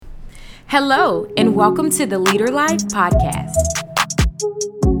Hello, and welcome to the Leader Life Podcast.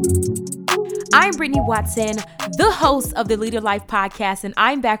 I'm Brittany Watson, the host of the Leader Life Podcast, and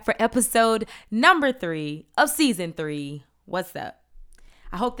I'm back for episode number 3 of season 3. What's up?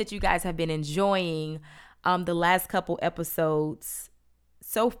 I hope that you guys have been enjoying the last couple episodes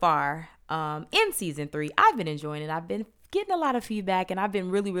so far in season 3. I've been enjoying it. I've been getting a lot of feedback, and I've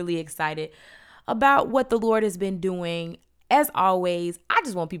been really excited about what the Lord has been doing. As always, I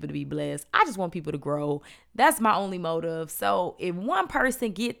just want people to be blessed. I just want people to grow. That's my only motive. So if one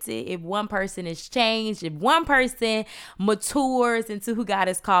person gets it, if one person is changed, if one person matures into who God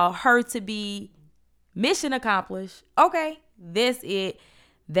has called her to be, mission accomplished. Okay, that's it.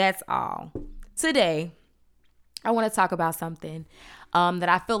 That's all. Today, I want to talk about something that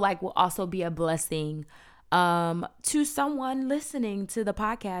I feel like will also be a blessing to someone listening to the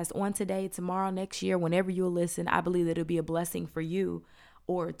podcast on today, tomorrow, next year, whenever you'll listen. I believe that it'll be a blessing for you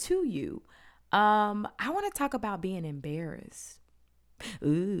or to you. I want to talk about being embarrassed.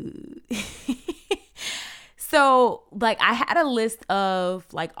 Ooh. So I had a list of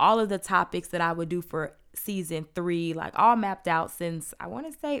all of the topics that I would do for season 3, all mapped out since I want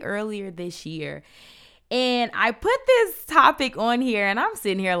to say earlier this year. And I put this topic on here and I'm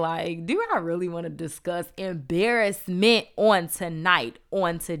sitting here do I really want to discuss embarrassment on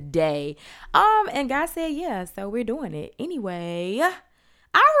today? And God said, yeah, so we're doing it. Anyway,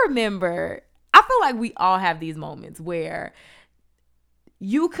 I feel like we all have these moments where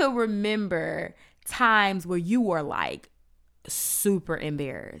you could remember times where you were super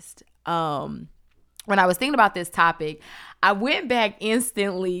embarrassed. When I was thinking about this topic, I went back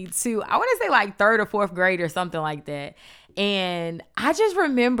instantly to, I want to say 3rd or 4th grade or something like that. And I just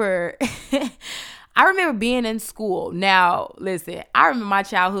remember, I remember being in school. Now, listen, I remember my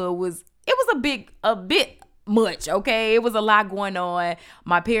childhood was a bit much, okay? It was a lot going on.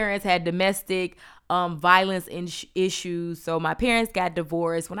 My parents had domestic violence issues. So my parents got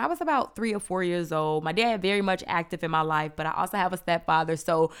divorced when I was about 3 or 4 years old. My dad very much active in my life, but I also have a stepfather.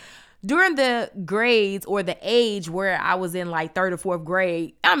 So during the grades or the age where I was in 3rd or 4th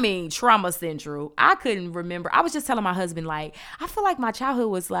grade, trauma central. I couldn't remember. I was just telling my husband, I feel like my childhood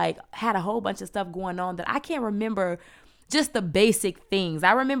was had a whole bunch of stuff going on that I can't remember just the basic things.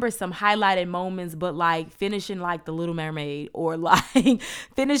 I remember some highlighted moments, but finishing The Little Mermaid or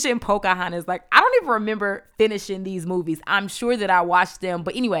finishing Pocahontas. I don't even remember finishing these movies. I'm sure that I watched them.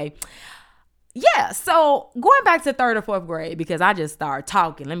 But anyway, yeah, so going back to 3rd or 4th grade, because I just started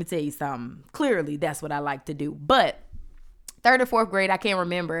talking, let me tell you something. Clearly, that's what I like to do. But 3rd or 4th grade, I can't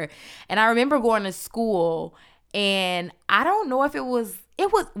remember. And I remember going to school, and I don't know if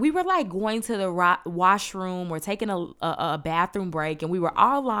we were going to the washroom or taking a bathroom break, and we were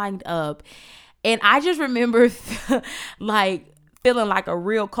all lined up. And I just remember feeling a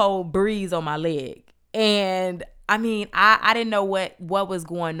real cold breeze on my leg. And I didn't know what was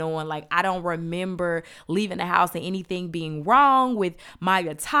going on. I don't remember leaving the house and anything being wrong with my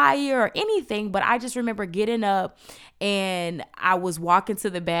attire or anything, but I just remember getting up and I was walking to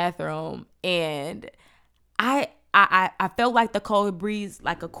the bathroom, and I felt the cold breeze,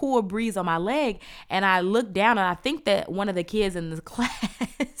 a cool breeze on my leg, and I looked down, and I think that one of the kids in the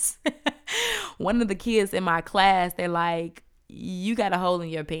class, they're you got a hole in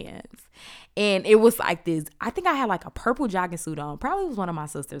your pants. And it was this, I think I had a purple jogging suit on. Probably was one of my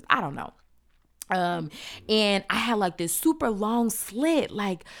sisters. I don't know. And I had this super long slit,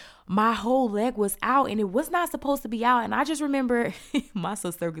 my whole leg was out, and it was not supposed to be out. And I just remember my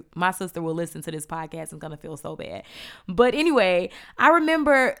sister will listen to this podcast and gonna feel so bad. But anyway, I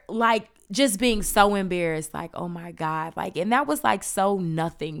remember just being so embarrassed, oh my God, and that was so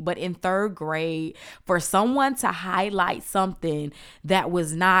nothing. But in 3rd grade, for someone to highlight something that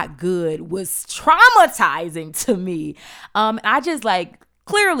was not good was traumatizing to me. I just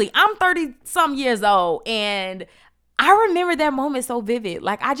clearly I'm 30 some years old, and I remember that moment so vivid.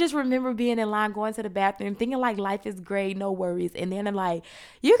 I just remember being in line, going to the bathroom, thinking life is great, no worries. And then I'm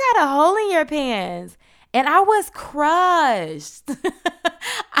you got a hole in your pants. And I was crushed.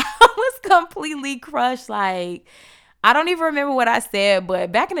 I was completely crushed. I don't even remember what I said,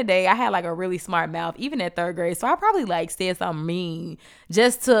 but back in the day, I had a really smart mouth, even at 3rd grade. So I probably said something mean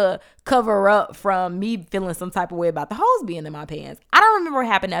just to cover up from me feeling some type of way about the holes being in my pants. I don't remember what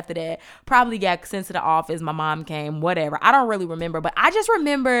happened after that. Probably got sent to the office. My mom came, whatever. I don't really remember, but I just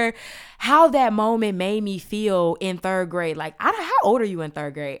remember how that moment made me feel in 3rd grade. How old are you in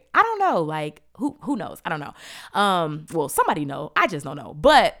 3rd grade? I don't know. Who knows? I don't know. Well, somebody know. I just don't know.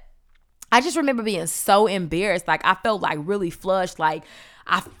 But I just remember being so embarrassed. I felt really flushed. I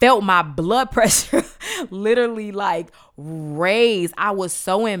I felt my blood pressure literally like raise. I was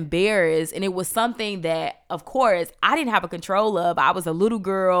so embarrassed. And it was something that, of course, I didn't have a control of. I was a little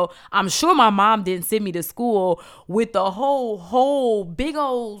girl. I'm sure my mom didn't send me to school with the whole big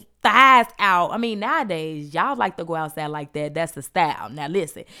old thighs out. I mean, nowadays, y'all like to go outside like that. That's the style. Now,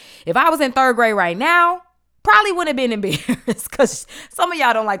 listen, if I was in third grade right now, probably wouldn't have been embarrassed because some of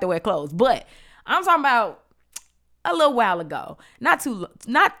y'all don't like to wear clothes. But I'm talking about a little while ago, not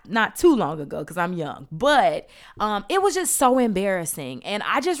too long ago, because I'm young, but it was just so embarrassing. And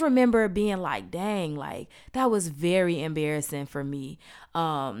I just remember being like, dang, like that was very embarrassing for me.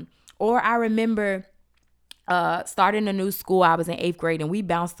 Or I remember starting a new school. I was in 8th grade and we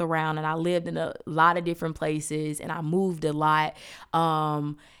bounced around, and I lived in a lot of different places and I moved a lot.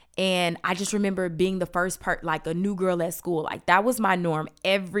 And I just remember being the first like a new girl at school. Like that was my norm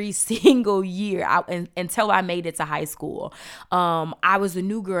every single year until I made it to high school. I was a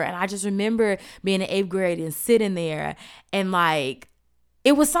new girl, and I just remember being in 8th grade and sitting there and like,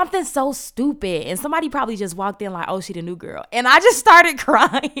 it was something so stupid. And somebody probably just walked in like, oh, she the new girl. And I just started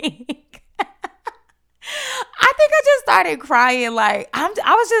crying. I think I just started crying. Like I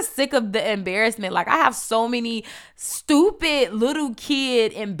was just sick of the embarrassment. Like I have so many stupid little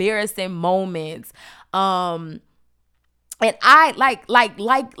kid embarrassing moments. And I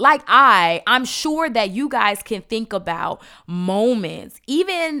I'm sure that you guys can think about moments,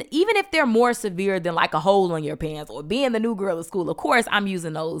 even if they're more severe than like a hole on your pants or being the new girl at school. Of course, I'm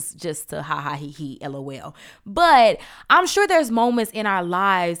using those just to ha ha he LOL. But I'm sure there's moments in our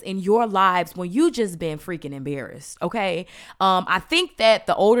lives, in your lives, when you just been freaking embarrassed. Okay. I think that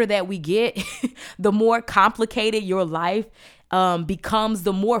the older that we get, the more complicated your life becomes,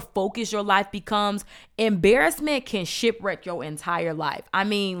 the more focused your life becomes. Embarrassment can shipwreck your entire life. I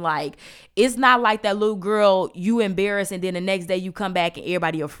mean, like, it's not like that little girl you embarrass and then the next day you come back and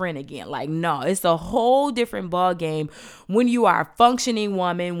everybody your friend again. Like, no, it's a whole different ball game when you are a functioning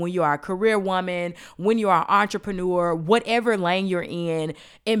woman, when you are a career woman, when you are an entrepreneur, whatever lane you're in.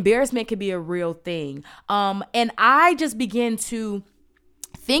 Embarrassment can be a real thing. And I just begin to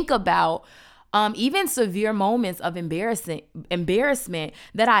think about even severe moments of embarrassment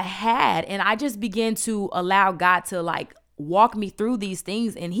that I had. And I just began to allow God to like walk me through these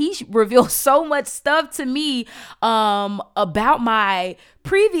things. And he revealed so much stuff to me about my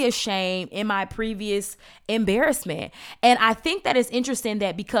previous shame and my previous embarrassment. And I think that it's interesting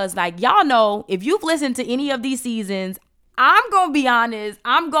that because like, y'all know, if you've listened to any of these seasons, I'm going to be honest.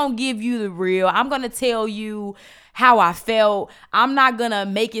 I'm going to give you the real. I'm going to tell you how I felt. I'm not going to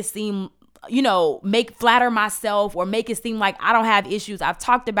make it seem, flatter myself or make it seem like I don't have issues. I've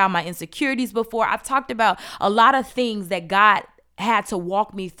talked about my insecurities before. I've talked about a lot of things that God had to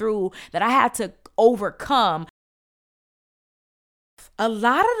walk me through, that I had to overcome. A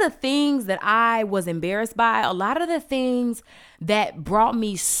lot of the things that I was embarrassed by, a lot of the things that brought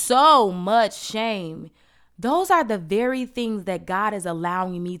me so much shame, those are the very things that God is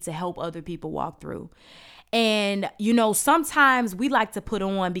allowing me to help other people walk through. And, sometimes we like to put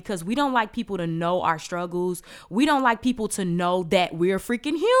on because we don't like people to know our struggles. We don't like people to know that we're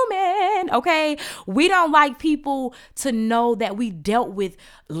freaking human, okay? We don't like people to know that we dealt with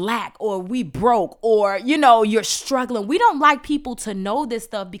lack or we broke or, you're struggling. We don't like people to know this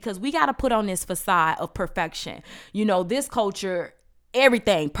stuff because we got to put on this facade of perfection. This culture,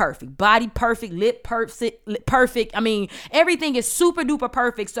 everything perfect, body perfect, lip perfect. I mean, everything is super duper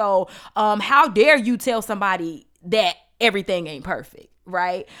perfect. So, how dare you tell somebody that everything ain't perfect,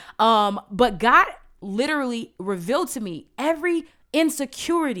 right? But God literally revealed to me every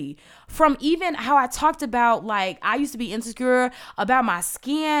insecurity, from even how I talked about, like, I used to be insecure about my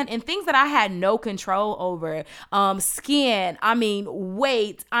skin and things that I had no control over. Skin, I mean,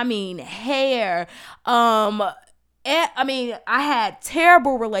 weight, I mean, hair, I had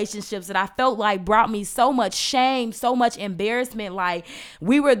terrible relationships that I felt like brought me so much shame, so much embarrassment. Like,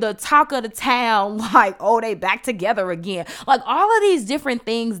 we were the talk of the town, like, oh, they back together again. Like, all of these different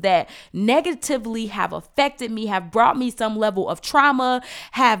things that negatively have affected me, have brought me some level of trauma,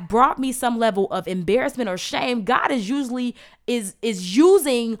 have brought me some level of embarrassment or shame. God is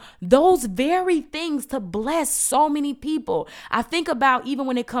using those very things to bless so many people. I think about even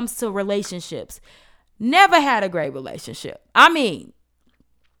when it comes to relationships. Never had a great relationship. I mean,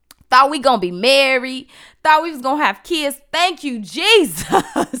 thought we gonna be married, thought we was gonna have kids. Thank you, Jesus,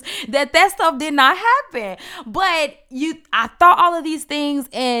 that stuff did not happen. But I thought all of these things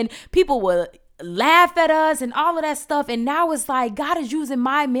and people would laugh at us and all of that stuff. And now it's like God is using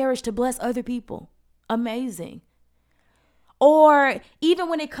my marriage to bless other people. Amazing. or even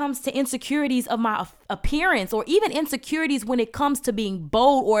when it comes to insecurities of my appearance, or even insecurities when it comes to being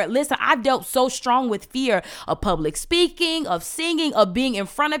bold. Or listen, I've dealt so strong with fear of public speaking, of singing, of being in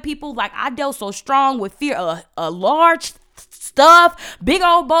front of people. Like, I dealt so strong with fear of a large stuff, big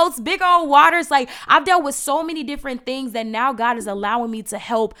old boats, big old waters. Like, I've dealt with so many different things that now God is allowing me to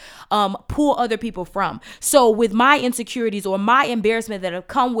help pull other people from. So with my insecurities or my embarrassment that have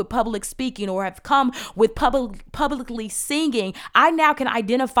come with public speaking or have come with publicly singing, I now can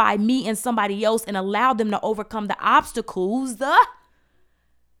identify me and somebody else and allow them to overcome the obstacles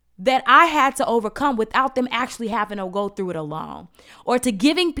that I had to overcome without them actually having to go through it alone, or to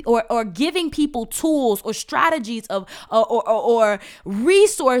giving people tools or strategies of or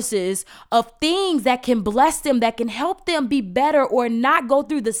resources of things that can bless them, that can help them be better or not go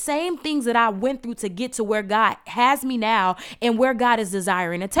through the same things that I went through to get to where God has me now and where God is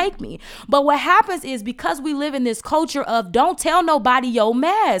desiring to take me. But what happens is, because we live in this culture of don't tell nobody your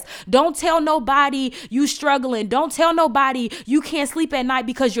mess, don't tell nobody you struggling, don't tell nobody you can't sleep at night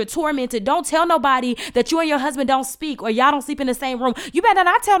because you're tormented, don't tell nobody that you and your husband don't speak or y'all don't sleep in the same room. You better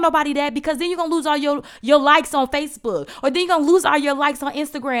not tell nobody that, because then you're gonna lose all your likes on Facebook, or then you're gonna lose all your likes on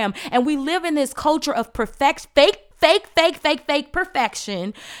Instagram. And we live in this culture of fake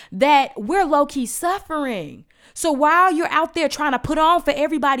perfection that we're low-key suffering. So while you're out there trying to put on for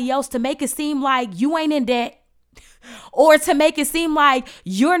everybody else to make it seem like you ain't in debt, or to make it seem like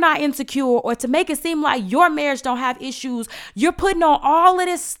you're not insecure, or to make it seem like your marriage don't have issues, you're putting on all of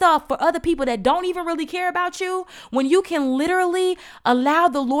this stuff for other people that don't even really care about you, when you can literally allow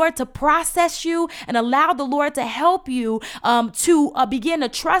the Lord to process you and allow the Lord to help you to begin to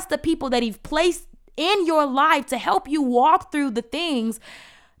trust the people that He's placed in your life to help you walk through the things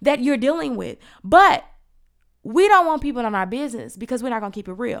that you're dealing with. But we don't want people in our business because we're not going to keep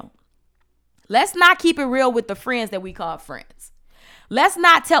it real. Let's not keep it real with the friends that we call friends. Let's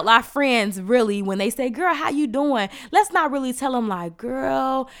not tell our friends really when they say, girl, how you doing? Let's not really tell them like,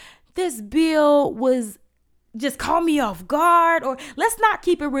 girl, this bill was just caught me off guard. Or let's not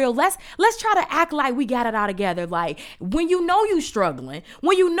keep it real. Let's try to act like we got it all together. Like, when you know you struggling,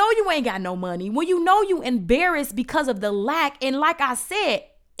 when you know you ain't got no money, when you know you embarrassed because of the lack. And like I said,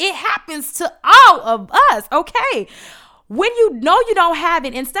 it happens to all of us, okay? When you know you don't have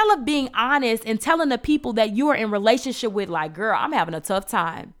it, instead of being honest and telling the people that you are in relationship with, like, girl, I'm having a tough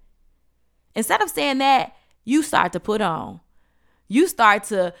time. Instead of saying that, you start to put on. You start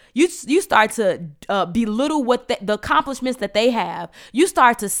to belittle what the accomplishments that they have. You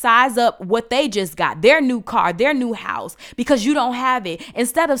start to size up what they just got, their new car, their new house, because you don't have it.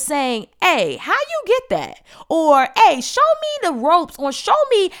 Instead of saying, hey, how you get that? Or, hey, show me the ropes, or show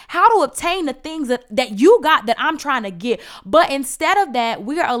me how to obtain the things that you got that I'm trying to get. But instead of that,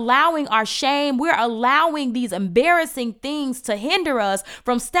 we're allowing our shame, we're allowing these embarrassing things to hinder us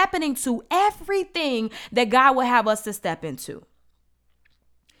from stepping into everything that God will have us to step into.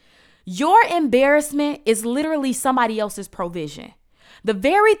 Your embarrassment is literally somebody else's provision. The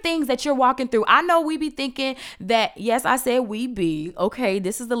very things that you're walking through. I know we be thinking that, yes, I said we be. Okay,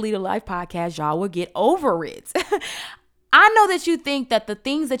 this is the Leader Life podcast. Y'all will get over it. I know that you think that the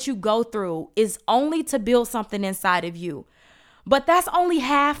things that you go through is only to build something inside of you. But that's only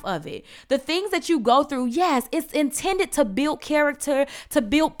half of it. The things that you go through, yes, it's intended to build character, to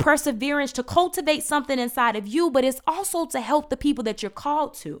build perseverance, to cultivate something inside of you, but it's also to help the people that you're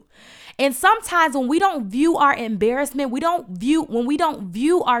called to. And sometimes when we don't view our embarrassment, when we don't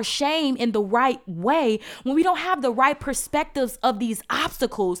view our shame in the right way, when we don't have the right perspectives of these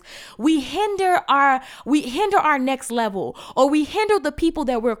obstacles, we hinder our next level, or we hinder the people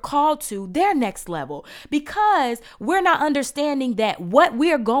that we're called to their next level, because we're not understanding that what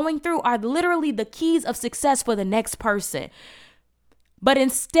we're going through are literally the keys of success for the next person. But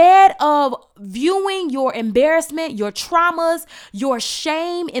instead of viewing your embarrassment, your traumas, your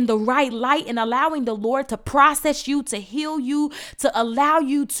shame in the right light and allowing the Lord to process you, to heal you, to allow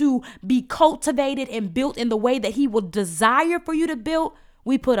you to be cultivated and built in the way that He will desire for you to build,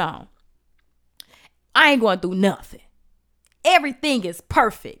 we put on. I ain't going through nothing. Everything is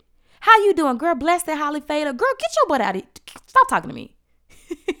perfect. How you doing, girl? Blessed and highly favored. Girl, get your butt out of here. Stop talking to me.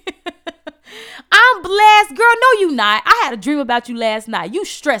 I'm blessed. Girl, no, you not. I had a dream about you last night. You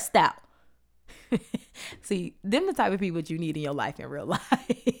stressed out. See, them the type of people you need in your life in real life.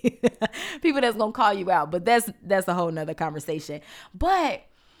 People that's going to call you out. But that's a whole nother conversation. But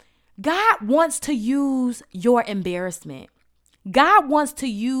God wants to use your embarrassment. God wants to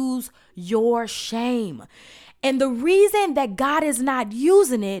use your shame. And the reason that God is not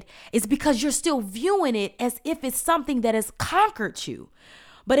using it is because you're still viewing it as if it's something that has conquered you.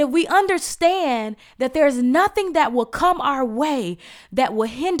 But if we understand that there's nothing that will come our way that will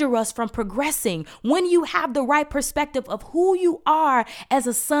hinder us from progressing, when you have the right perspective of who you are as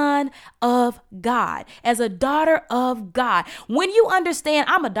a son of God, as a daughter of God, when you understand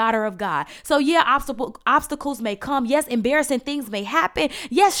I'm a daughter of God. So yeah, obstacles may come. Yes, embarrassing things may happen.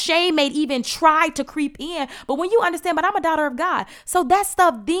 Yes, shame may even try to creep in. But when you understand, but I'm a daughter of God, so that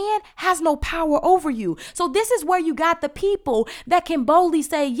stuff then has no power over you. So this is where you got the people that can boldly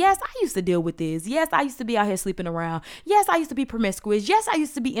say, yes, I used to deal with this. Yes, I used to be out here sleeping around. Yes, I used to be promiscuous. Yes, I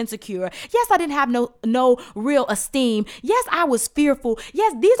used to be insecure. Yes, I didn't have no real esteem. Yes, I was fearful.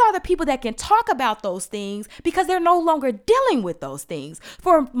 Yes, these are the people that can talk about those things because they're no longer dealing with those things.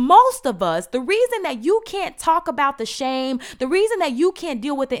 For most of us, the reason that you can't talk about the shame, the reason that you can't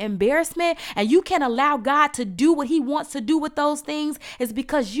deal with the embarrassment and you can't allow God to do what he wants to do with those things is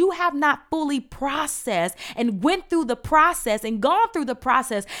because you have not fully processed and went through the process and gone through the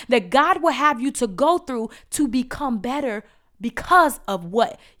process that God will have you to go through to become better because of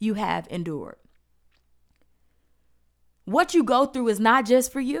what you have endured. What you go through is not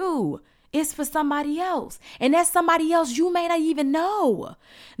just for you. It's for somebody else. And that somebody else you may not even know.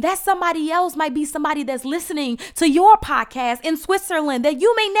 That somebody else might be somebody that's listening to your podcast in Switzerland that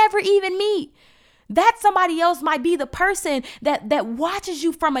you may never even meet. That somebody else might be the person that watches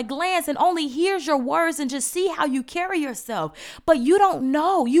you from a glance and only hears your words and just see how you carry yourself. But you don't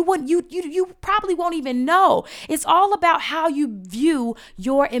know. You probably won't even know. It's all about how you view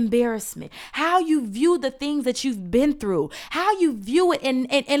your embarrassment, how you view the things that you've been through, how you view it.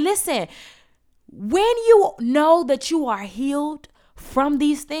 And listen, when you know that you are healed from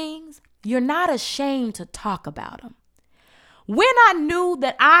these things, you're not ashamed to talk about them. When I knew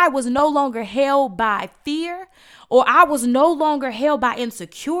that I was no longer held by fear or I was no longer held by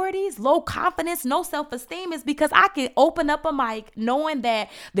insecurities, low confidence, no self-esteem, is because I could open up a mic knowing that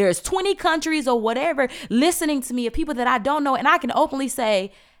there's 20 countries or whatever listening to me of people that I don't know. And I can openly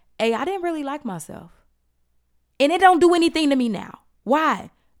say, hey, I didn't really like myself. And it don't do anything to me now.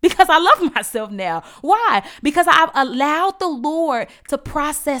 Why? Because I love myself now. Why? Because I've allowed the Lord to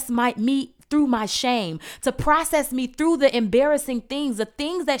process me through my shame, to process me through the embarrassing things, the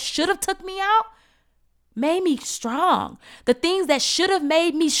things that should have took me out, made me strong. The things that should have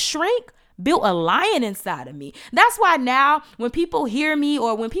made me shrink built a lion inside of me. That's why now when people hear me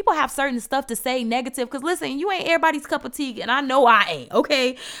or when people have certain stuff to say negative, because listen, you ain't everybody's cup of tea, and I know I ain't,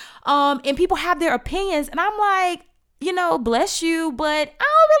 okay? And people have their opinions, and I'm like, bless you, but I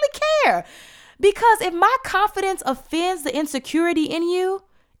don't really care. Because if my confidence offends the insecurity in you,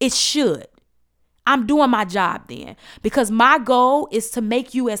 it should. I'm doing my job then, because my goal is to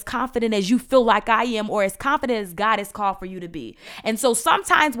make you as confident as you feel like I am, or as confident as God has called for you to be. And so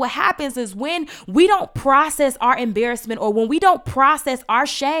sometimes what happens is when we don't process our embarrassment or when we don't process our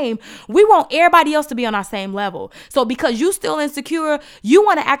shame, we want everybody else to be on our same level. So because you still insecure, you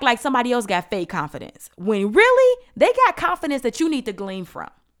want to act like somebody else got fake confidence when really they got confidence that you need to glean from.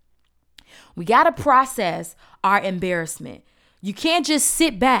 We got to process our embarrassment. You can't just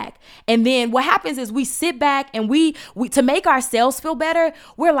sit back. And then what happens is we sit back and we to make ourselves feel better,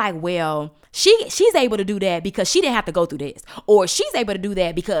 we're like, well, she's able to do that because she didn't have to go through this. Or she's able to do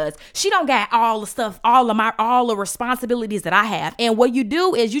that because she don't got all the stuff, all the responsibilities that I have. And what you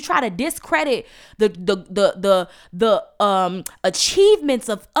do is you try to discredit the achievements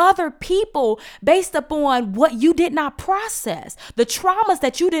of other people based upon what you did not process, the traumas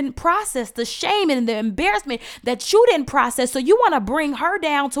that you didn't process, the shame and the embarrassment that you didn't process. So you want to bring her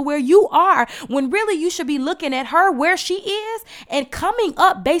down to where you are when really you should be looking at her where she is and coming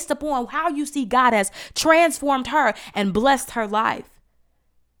up based upon how you see God has transformed her and blessed her life.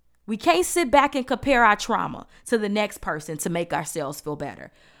 We can't sit back and compare our trauma to the next person to make ourselves feel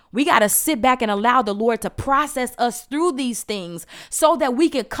better. We got to sit back and allow the Lord to process us through these things so that we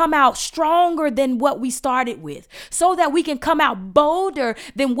can come out stronger than what we started with, so that we can come out bolder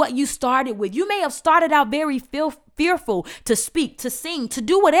than what you started with. You may have started out very fearful to speak, to sing, to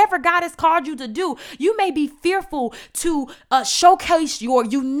do whatever God has called you to do. You may be fearful to showcase your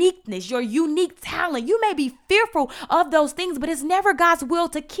uniqueness, your unique talent. You may be fearful of those things, but it's never God's will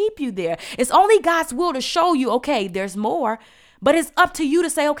to keep you there. It's only God's will to show you, okay, there's more. But it's up to you to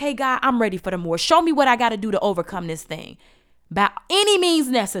say, okay, God, I'm ready for the more. Show me what I got to do to overcome this thing by any means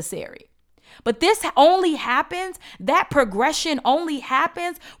necessary. But this only happens, that progression only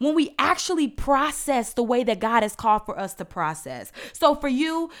happens when we actually process the way that God has called for us to process. So for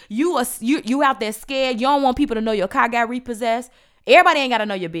you out there scared, you don't want people to know your car got repossessed. Everybody ain't got to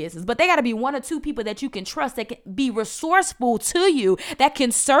know your business, but they got to be one or two people that you can trust, that can be resourceful to you, that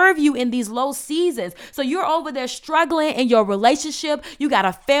can serve you in these low seasons. So you're over there struggling in your relationship. You got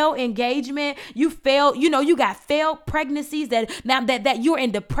a failed engagement. You got failed pregnancies that you're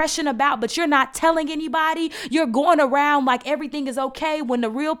in depression about, but you're not telling anybody. You're going around like everything is okay when the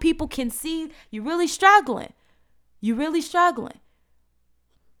real people can see you're really struggling. You're really struggling.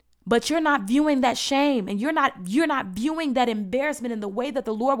 But you're not viewing that shame, and you're not viewing that embarrassment in the way that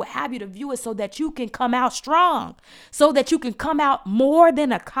the Lord would have you to view it, so that you can come out strong, so that you can come out more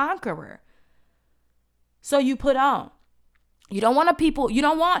than a conqueror. So you put on. You don't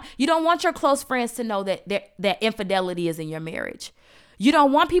want your close friends to know that infidelity is in your marriage. You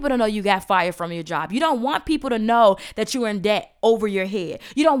don't want people to know you got fired from your job. You don't want people to know that you're in debt over your head.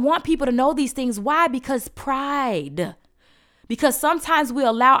 You don't want people to know these things. Why? Because pride. Because sometimes we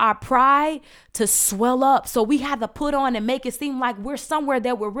allow our pride to swell up. So we have to put on and make it seem like we're somewhere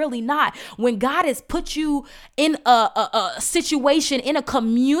that we're really not. When God has put you in a situation, in a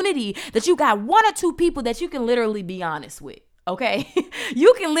community, that you got one or two people that you can literally be honest with. Okay,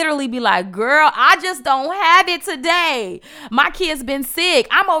 you can literally be like, girl, I just don't have it today. My kid's been sick.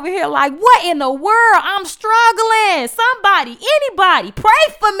 I'm over here like, what in the world? I'm struggling. Somebody, anybody,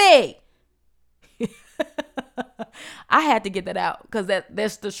 pray for me. I had to get that out because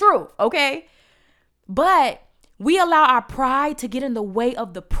that's the truth, okay? But we allow our pride to get in the way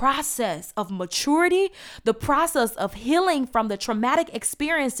of the process of maturity, the process of healing from the traumatic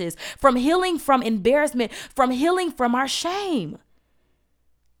experiences, from healing from embarrassment, from healing from our shame,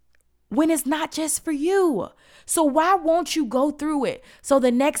 when it's not just for you. So why won't you go through it so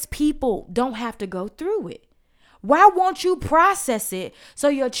the next people don't have to go through it? Why won't you process it so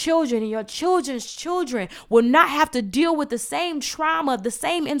your children and your children's children will not have to deal with the same trauma, the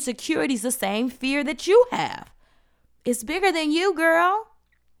same insecurities, the same fear that you have? It's bigger than you, girl.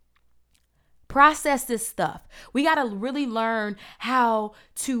 Process this stuff. We got to really learn how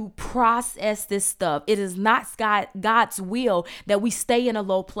to process this stuff. It is not God's will that we stay in a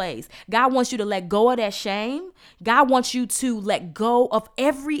low place. God wants you to let go of that shame. God wants you to let go of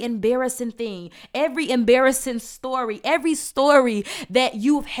every embarrassing thing, every embarrassing story, every story that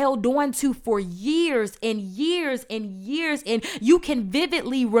you've held on to for years and years and years. And you can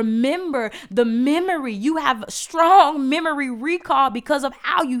vividly remember the memory. You have strong memory recall because of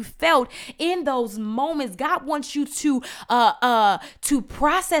how you felt in those moments. God wants you to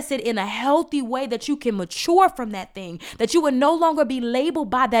process it in a healthy way, that you can mature from that thing, that you would no longer be labeled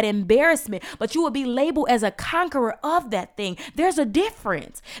by that embarrassment, but you would be labeled as a conqueror of that thing. There's a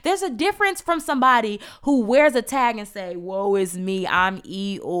difference. There's a difference from somebody who wears a tag and say, woe is me, I'm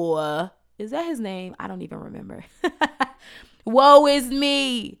Eeyore. Is that his name? I don't even remember. Woe is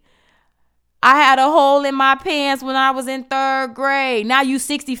me. I had a hole in my pants when I was in third grade. Now you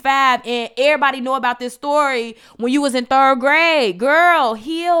 65 and everybody know about this story when you was in third grade. Girl,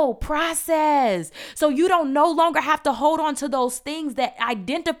 heal, process. So you don't no longer have to hold on to those things that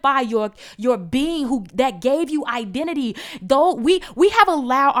identify your being, that gave you identity. Though we have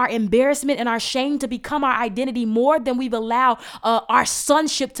allowed our embarrassment and our shame to become our identity more than we've allowed our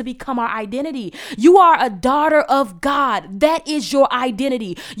sonship to become our identity. You are a daughter of God. That is your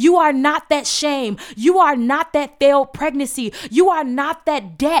identity. You are not that shame. You are not that failed pregnancy. You are not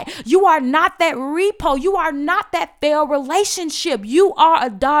that debt. You are not that repo. You are not that failed relationship. You are a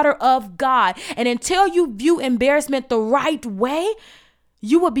daughter of God. And until you view embarrassment the right way,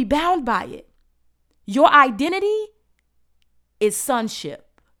 you will be bound by it. Your identity is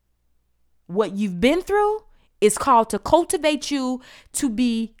sonship. What you've been through is called to cultivate you to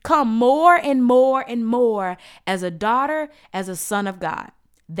become more and more and more as a daughter, as a son of God.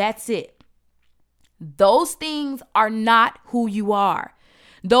 That's it. Those things are not who you are.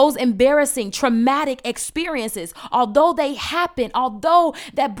 Those embarrassing, traumatic experiences, although they happen, although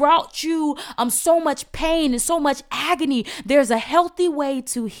that brought you so much pain and so much agony, there's a healthy way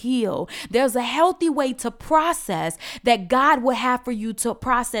to heal. There's a healthy way to process that God will have for you to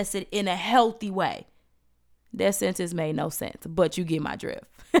process it in a healthy way. That sentence made no sense, but you get my drift.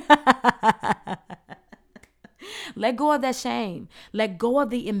 Let go of that shame. Let go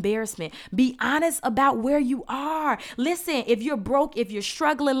of the embarrassment. Be honest about where you are. Listen, if you're broke, if you're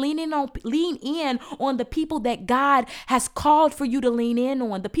struggling, lean in on the people that God has called for you to lean in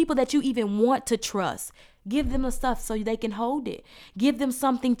on, the people that you even want to trust. Give them the stuff so they can hold it. Give them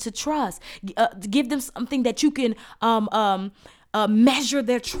something to trust. Give them something that you can measure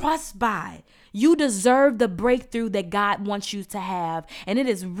their trust by. You deserve the breakthrough that God wants you to have. And it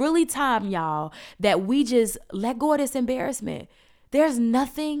is really time, y'all, that we just let go of this embarrassment. There's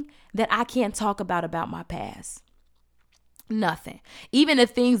nothing that I can't talk about my past. Nothing. Even the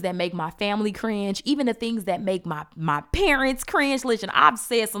things that make my family cringe, even the things that make my parents cringe. Listen, I've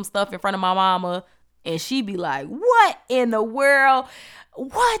said some stuff in front of my mama and she be like, what in the world?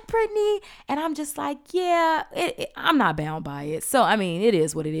 What, Brittany? And I'm just like, yeah, I'm not bound by it. So, I mean, it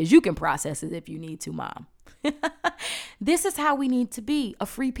is what it is. You can process it if you need to, Mom. This is how we need to be, a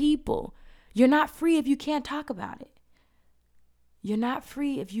free people. You're not free if you can't talk about it. You're not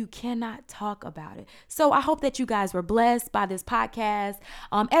free if you cannot talk about it. So I hope that you guys were blessed by this podcast.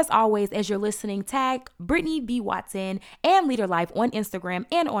 As always, as you're listening, tag Brittany B. Watson and Leader Life on Instagram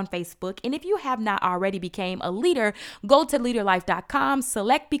and on Facebook. And if you have not already became a leader, go to leaderlife.com,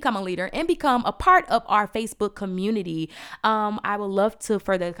 select Become a Leader, and become a part of our Facebook community. I would love to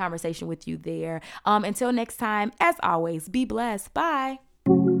further the conversation with you there. Until next time, as always, be blessed. Bye.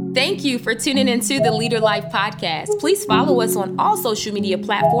 Thank you for tuning into the Leader Life podcast. Please follow us on all social media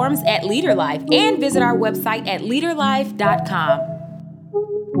platforms at Leader Life and visit our website at leaderlife.com.